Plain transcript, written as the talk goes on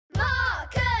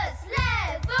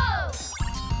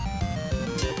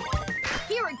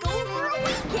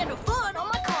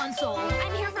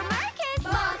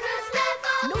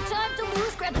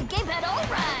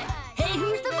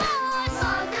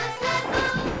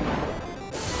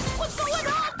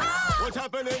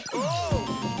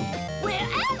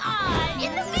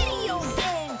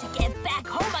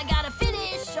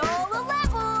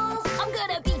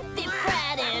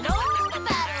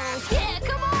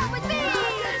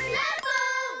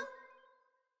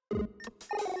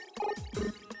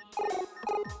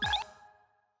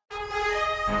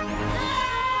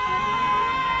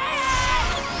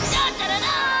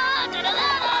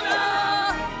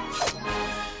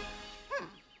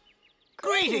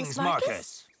Greetings,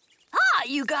 Marcus. Hi,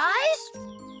 you guys.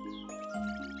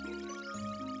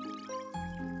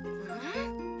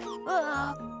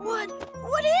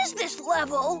 What is this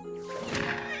level?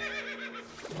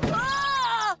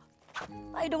 Ah!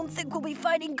 I don't think we'll be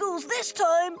fighting ghouls this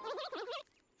time.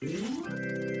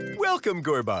 Welcome,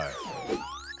 Gorbar.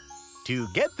 To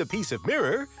get the piece of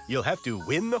mirror, you'll have to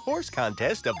win the horse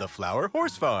contest of the Flower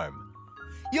Horse Farm.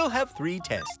 You'll have 3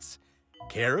 tests.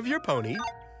 Care of your pony,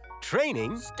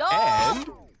 training, and...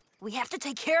 We have to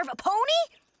take care of a pony?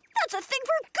 That's a thing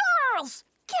for girls!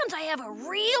 Can't I have a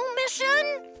real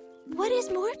mission? What is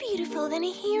more beautiful than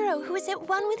a hero who is at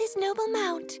one with his noble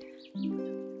mount?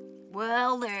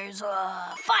 Well, there's,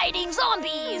 fighting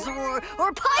zombies, or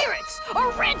pirates,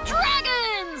 or red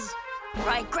dragons!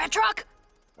 Right, Gratrok?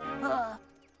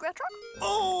 Gratrok?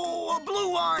 Oh, a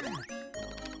blue one!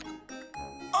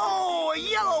 Oh, a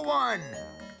yellow one!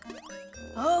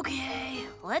 Okay,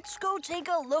 let's go take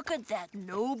a look at that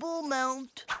noble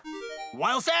mount.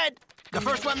 Well said! The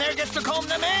first one there gets to comb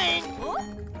the mane! Huh?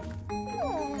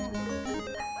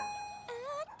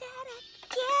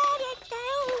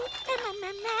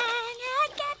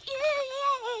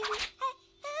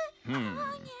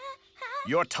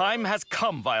 Your time has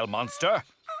come, vile monster.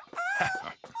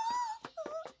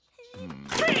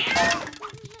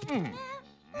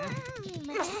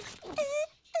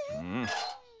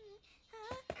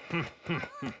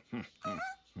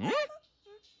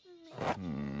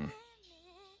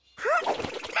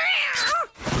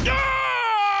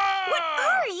 What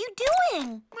are you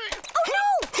doing? Oh,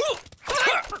 no!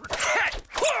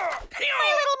 My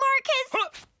little Marcus!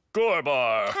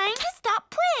 Gorbar! Time to stop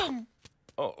playing.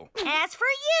 Oh. As for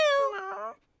you,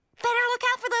 better look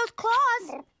out for those claws.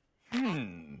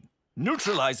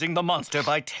 Neutralizing the monster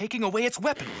by taking away its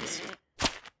weapons.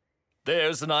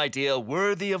 There's an idea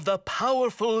worthy of the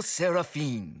powerful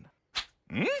Seraphine.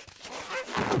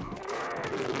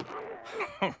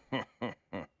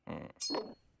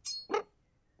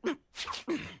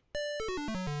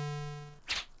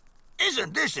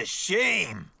 Isn't this a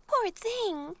shame? Poor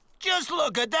thing. Just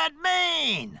look at that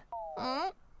mane!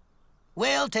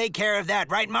 We'll take care of that,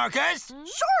 right, Marcus?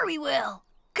 Sure we will.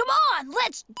 Come on,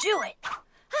 let's do it.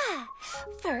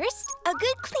 First, a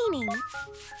good cleaning.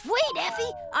 Wait,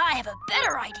 Effie, I have a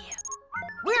better idea.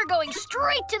 We're going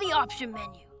straight to the option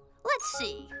menu. Let's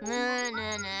see.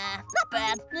 Not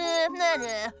bad.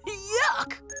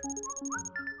 Yuck!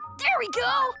 There we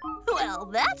go. Well,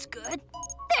 that's good.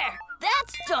 There,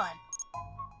 that's done.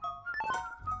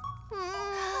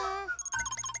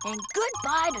 And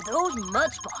goodbye to those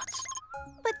mud spots.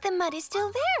 But the mud is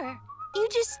still there. You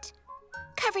just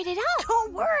covered it up.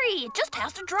 Don't worry, it just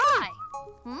has to dry.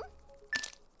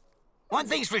 One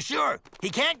thing's for sure, he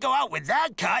can't go out with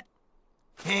that cut.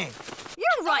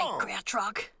 You're right,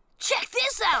 Gratrok. Check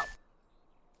this out.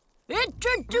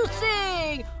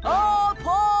 Introducing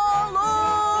Apollo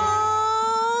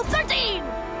 13!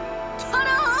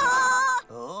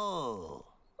 Ta-da! Oh.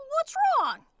 What's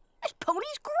wrong? This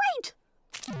pony's great.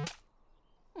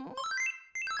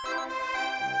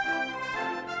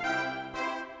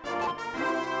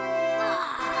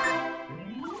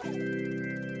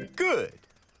 Good.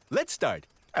 Let's start.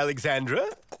 Alexandra?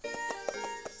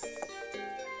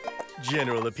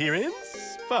 General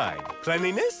appearance? Fine.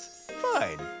 Cleanliness?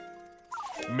 Fine.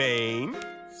 Mane?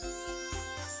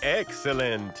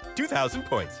 Excellent. 2,000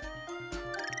 points.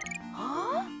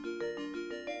 Huh?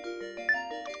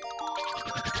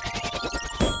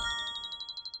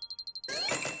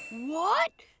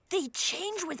 What? They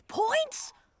change with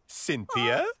points?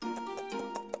 Cynthia?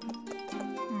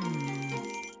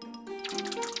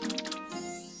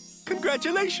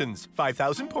 Congratulations.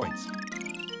 5,000 points.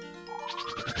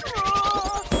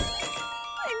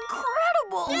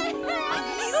 Incredible! A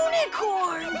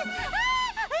unicorn!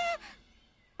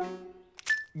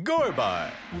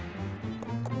 Gorbar.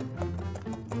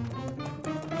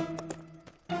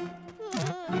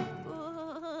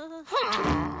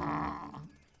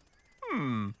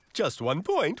 Just 1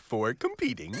 point for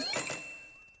competing. A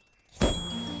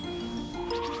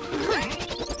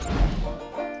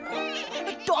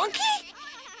donkey?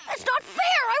 That's not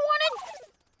fair! I wanted...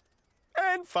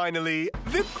 And finally,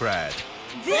 Vipkrad.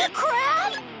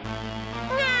 Vipkrad?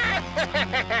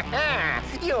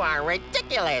 You are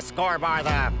ridiculous, Gorbar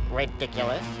the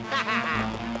Ridiculous.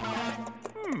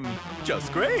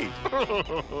 Just great.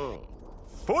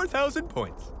 4,000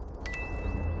 points.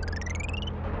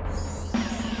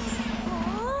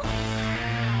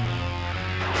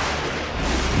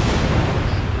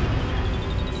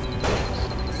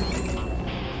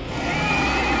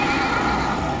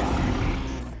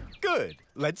 Good.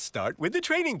 Let's start with the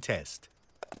training test.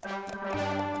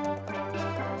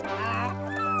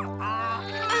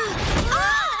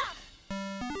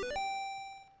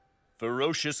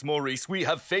 Ferocious Maurice, we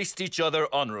have faced each other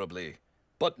honorably.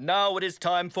 But now it is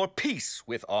time for peace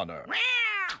with honor.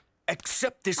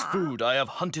 Accept this food I have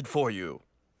hunted for you.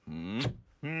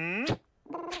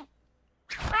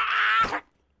 Aha!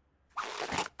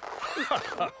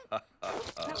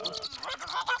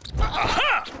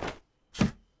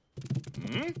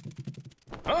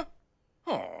 Huh?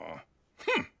 Oh.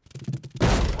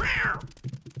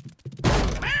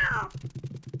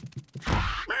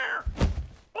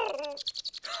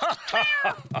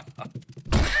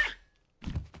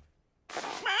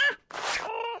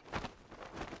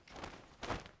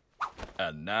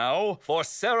 And now for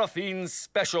Seraphine's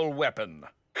special weapon.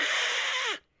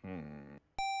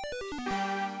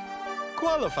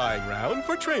 Qualifying round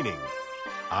for training.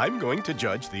 I'm going to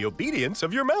judge the obedience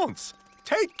of your mounts.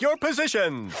 Take your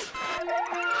positions.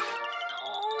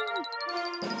 Oh,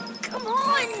 come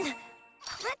on!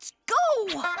 Let's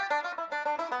go!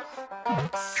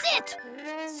 Sit!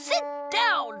 Sit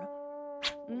down!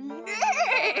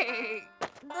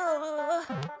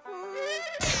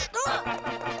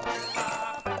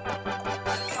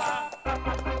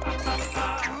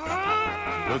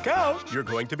 Look out, you're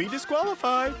going to be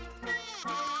disqualified.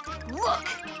 Look,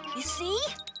 you see?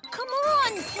 Come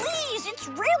on, please, it's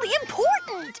really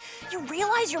important. You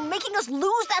realize you're making us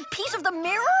lose that piece of the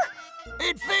mirror?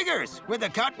 It figures. With the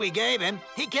cut we gave him,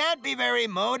 he can't be very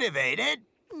motivated.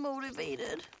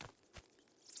 Motivated.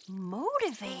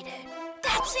 Motivated?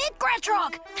 That's it,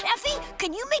 Gratrok! Effie,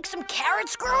 can you make some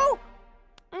carrots grow?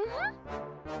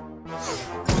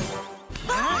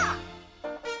 Ah!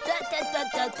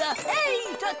 Da-da-da-da-da,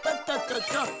 hey!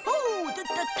 Da-da-da-da-da, oh!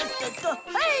 Da-da-da-da-da,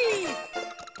 hey!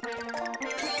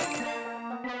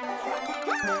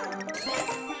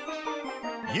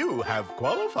 You have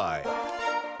qualified.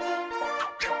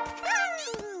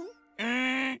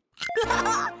 You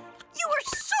were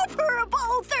super,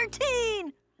 Apollo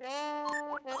 13!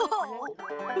 Oh.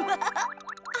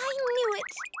 I knew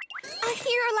it. A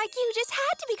hero like you just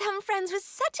had to become friends with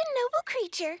such a noble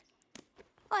creature.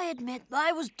 I admit,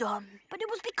 I was dumb, but it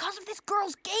was because of this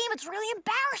girl's game. It's really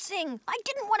embarrassing. I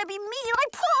didn't want to be mean, I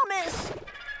promise.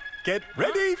 Get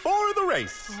ready for the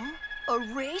race. Huh? A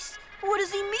race? What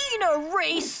does he mean, a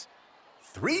race?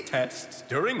 3 tests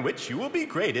during which you will be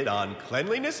graded on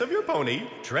cleanliness of your pony,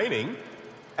 training,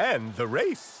 and the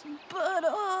race. But,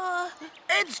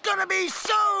 It's gonna be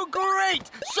so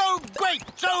great! So great!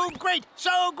 So great!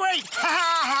 So great!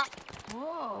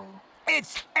 Whoa.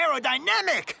 It's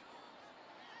aerodynamic!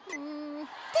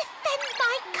 Defend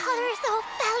my colors, O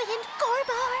valiant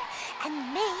Gorbar, and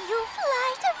may you fly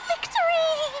to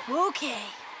victory! Okay.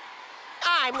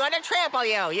 I'm going to trample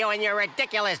you, you and your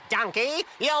ridiculous donkey.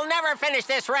 You'll never finish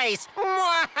this race.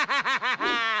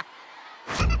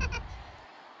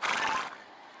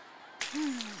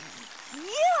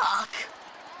 Yuck!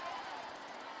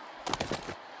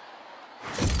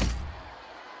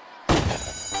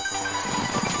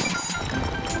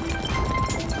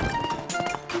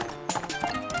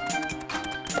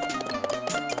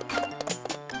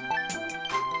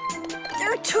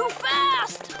 They're too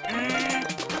fast!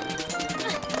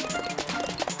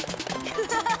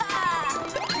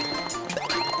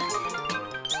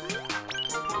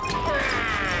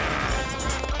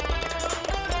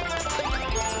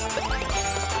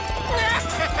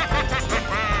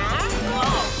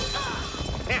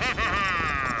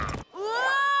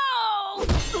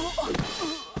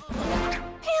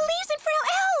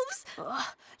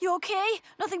 You okay?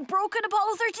 Nothing broken,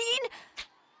 Apollo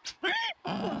 13?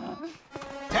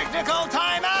 Technical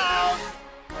timeout!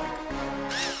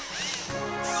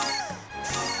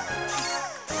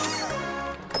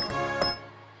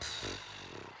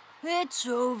 It's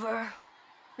over.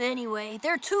 Anyway,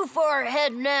 they're too far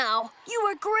ahead now. You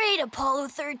were great, Apollo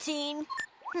 13.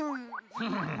 Oh!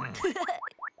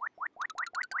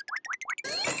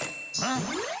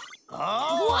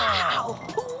 Wow!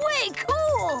 Way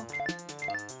cool!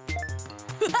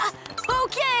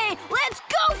 Okay, let's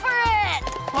go for it!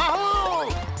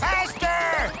 Wahoo!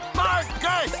 Faster!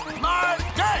 Marcus!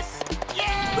 Marcus!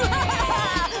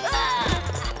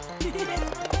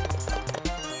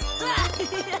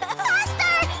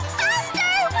 Faster!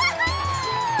 Faster!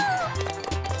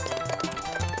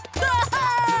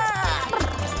 Woohoo!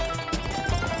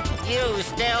 You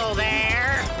still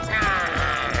there?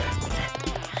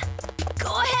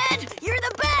 Go ahead! You're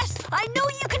the best! I know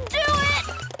you can do it!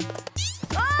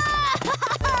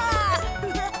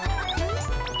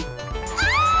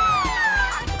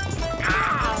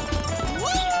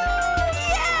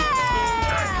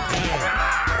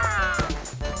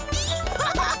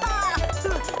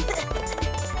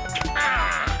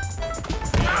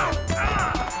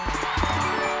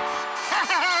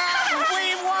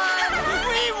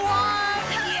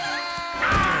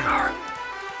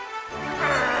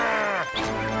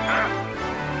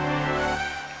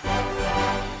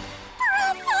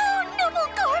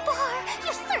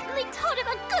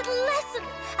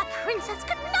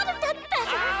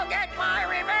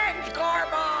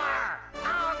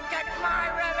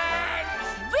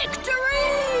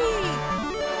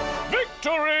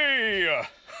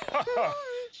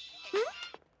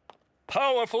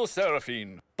 Powerful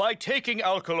Seraphine. By taking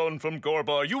Alkalon from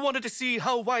Gorbar, you wanted to see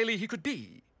how wily he could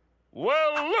be.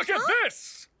 Well, look at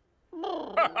this!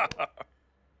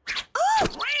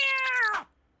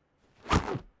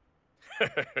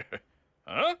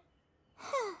 Huh?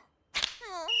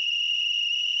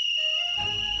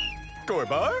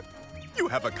 Gorbar, you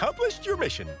have accomplished your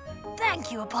mission.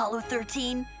 Thank you, Apollo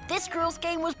 13. This girl's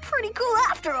game was pretty cool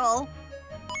after all.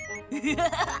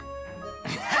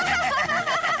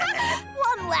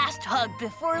 One last hug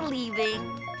before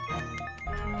leaving.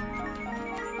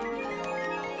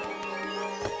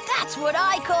 That's what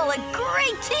I call a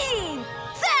great team!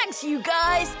 Thanks, you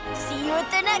guys! See you at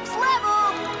the next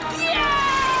level! Yeah!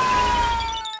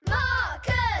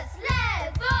 Marcus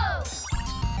level!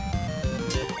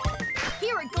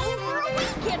 Here I go for a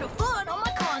weekend of fun on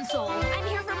my console. I'm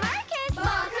here for Marcus.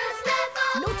 Marcus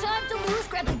level! No time to lose,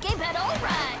 grab the gamepad, all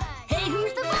right. Hey,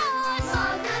 who's the boss?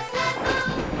 Marcus level!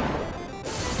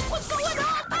 What's going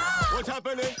on? Ah! What's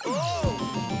happening? Oh!